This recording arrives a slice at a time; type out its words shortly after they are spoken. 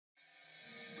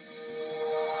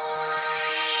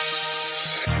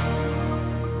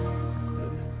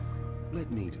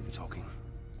me do the talking.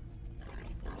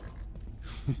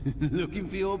 Looking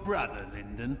for your brother,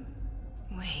 Lyndon?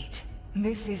 Wait,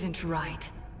 this isn't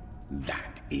right.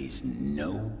 That is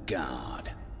no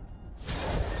guard.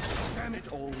 Damn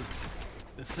it all!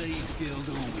 The Thieves Guild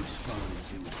always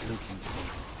finds who it's looking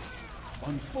for.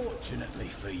 Unfortunately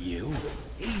for you,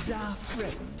 he's our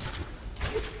friend.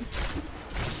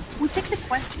 We took the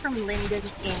quest from Lyndon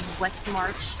in West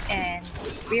March, and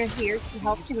we're here to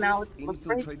help him out look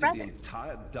for his Infiltrated brother. the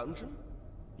entire dungeon?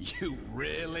 You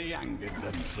really angered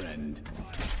them, friend.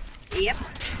 Yep.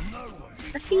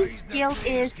 The Thieves Guild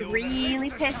is really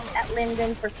pissed at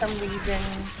Lyndon for some reason.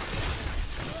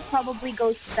 Probably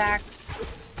goes back,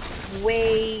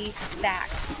 way back.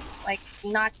 Like,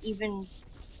 not even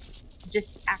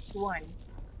just Act 1.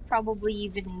 Probably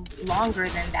even longer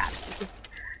than that. Because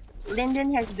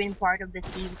Lyndon has been part of the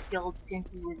Thieves Guild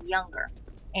since he was younger.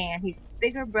 And his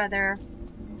bigger brother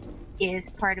is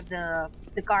part of the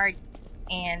guards.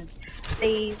 And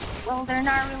they're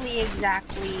not really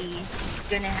exactly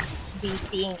gonna be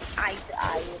seeing eye to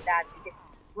eye with that, because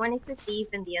one is a thief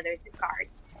and the other is a guard.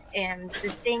 And the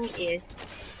thing is,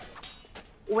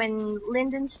 when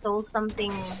Lyndon stole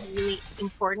something really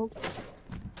important,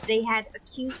 they had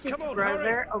accused his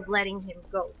brother of letting him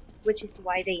go, which is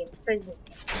why they imprisoned him.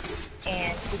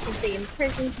 And because they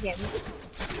imprisoned him,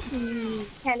 he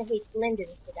kind of hates Lyndon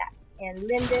for that. And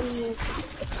Lyndon,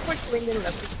 of course Lyndon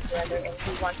loves his brother and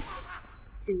he wants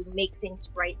to make things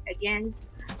right again,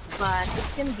 but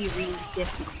it's gonna be really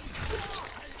difficult.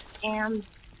 And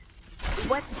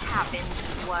what happened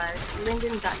was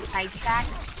Lyndon got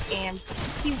sidetracked and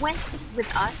he went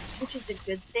with us, which is a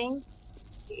good thing.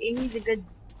 He's a good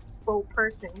bow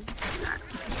person,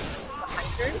 a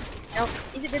hunter. No,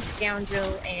 he's a good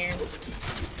scoundrel, and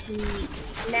he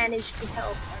managed to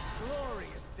help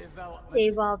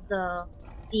stave off the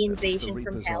invasion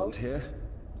from hell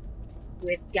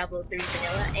with Diablo 3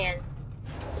 vanilla, and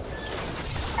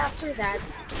after that,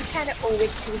 we kind of owe it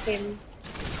to him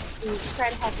to try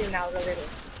to help him out a little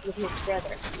with his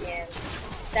brother, and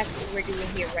that's what we're doing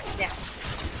here right now.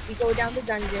 We go down the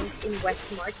dungeons in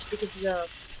West March because the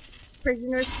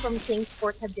prisoners from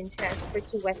Kingsport have been transferred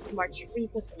to West March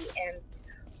recently, and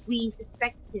we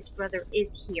suspect his brother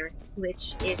is here,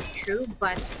 which is true,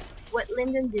 but what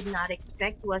Lyndon did not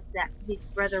expect was that his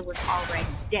brother was already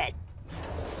dead.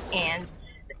 And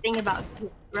the thing about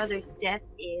his brother's death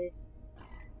is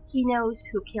he knows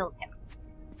who killed him.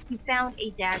 He found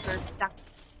a dagger stuck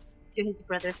to his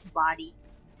brother's body,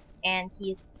 and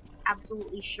he is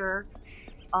absolutely sure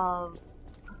of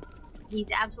he's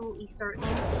absolutely certain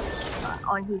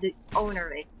on who the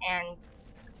owner is, and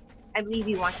I believe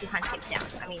he wants to hunt him down.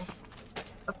 I mean,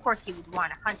 of course he would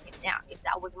want to hunt him down. If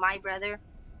that was my brother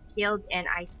killed and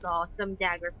I saw some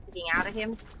dagger sticking out of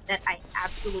him that I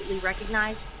absolutely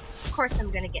recognized, of course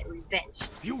I'm gonna get revenge.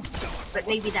 But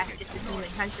maybe that's just the demon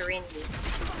hunter in me.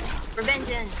 For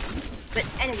vengeance! But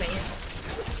anyway,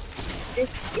 this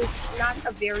is not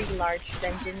a very large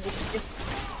dungeon, it's just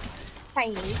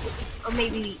tiny. Or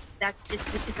maybe that's just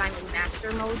because I'm in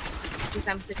master mode. Because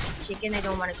I'm such a chicken, I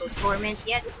don't want to go torment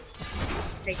yet.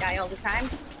 I die all the time.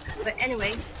 But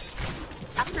anyway,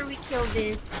 after we kill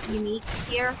this unique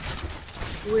here,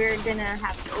 we're gonna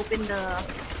have to open the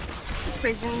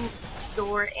prison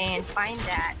door and find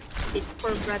that its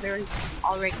poor brother is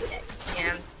already dead,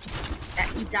 and that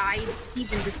he died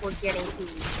even before getting the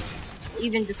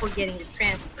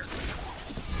transfer.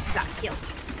 He got killed.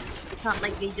 It's not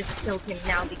like they just killed him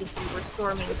now because we were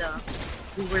storming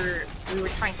we were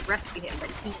trying to rescue him, but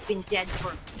he's been dead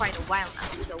for quite a while now,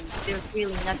 so there's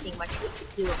really nothing much we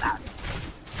could do about it.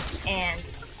 And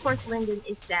of course Lyndon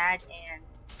is sad, and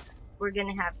we're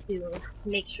gonna have to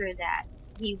make sure that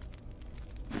he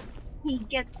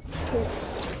gets his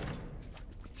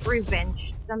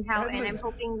revenge somehow, and I'm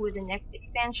hoping with the next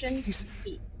expansion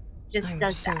he just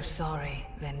does that. I'm so sorry,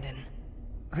 Lyndon.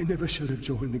 I never should have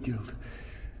joined the guild.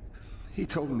 He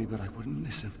told me, but I wouldn't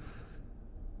listen.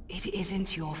 It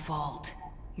isn't your fault.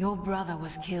 Your brother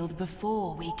was killed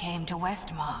before we came to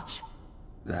Westmarch.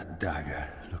 That dagger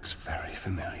looks very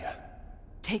familiar.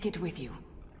 Take it with you.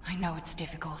 I know it's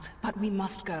difficult, but we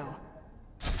must go.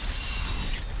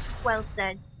 Well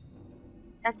said.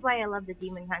 That's why I love the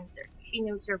Demon Hunter. She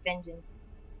knows her vengeance.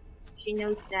 She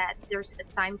knows that there's a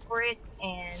time for it,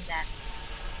 and that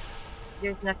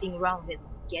there's nothing wrong with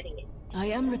getting it. I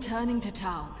am returning to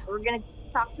town. We're gonna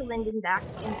talk to Lyndon back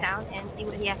in town and see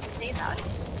what he has to say about it.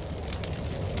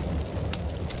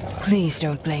 Please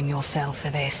don't blame yourself for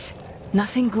this.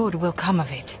 Nothing good will come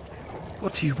of it.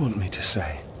 What do you want me to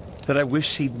say? That I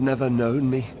wish he'd never known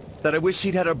me? That I wish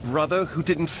he'd had a brother who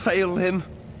didn't fail him?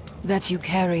 That you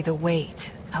carry the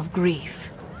weight of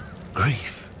grief.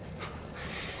 Grief?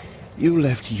 You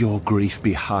left your grief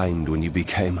behind when you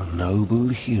became a noble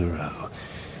hero.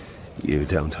 You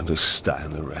don't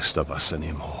understand the rest of us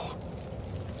anymore.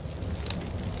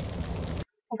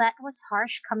 Well, that was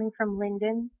harsh coming from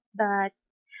Lyndon, but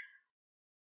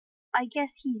I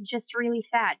guess he's just really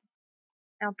sad.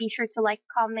 Now be sure to like,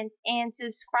 comment, and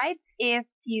subscribe if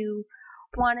you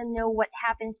want to know what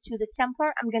happens to the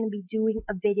Templar. I'm going to be doing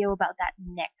a video about that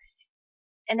next.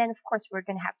 And then of course we're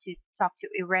going to have to talk to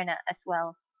Irena as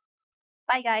well.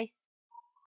 Bye guys!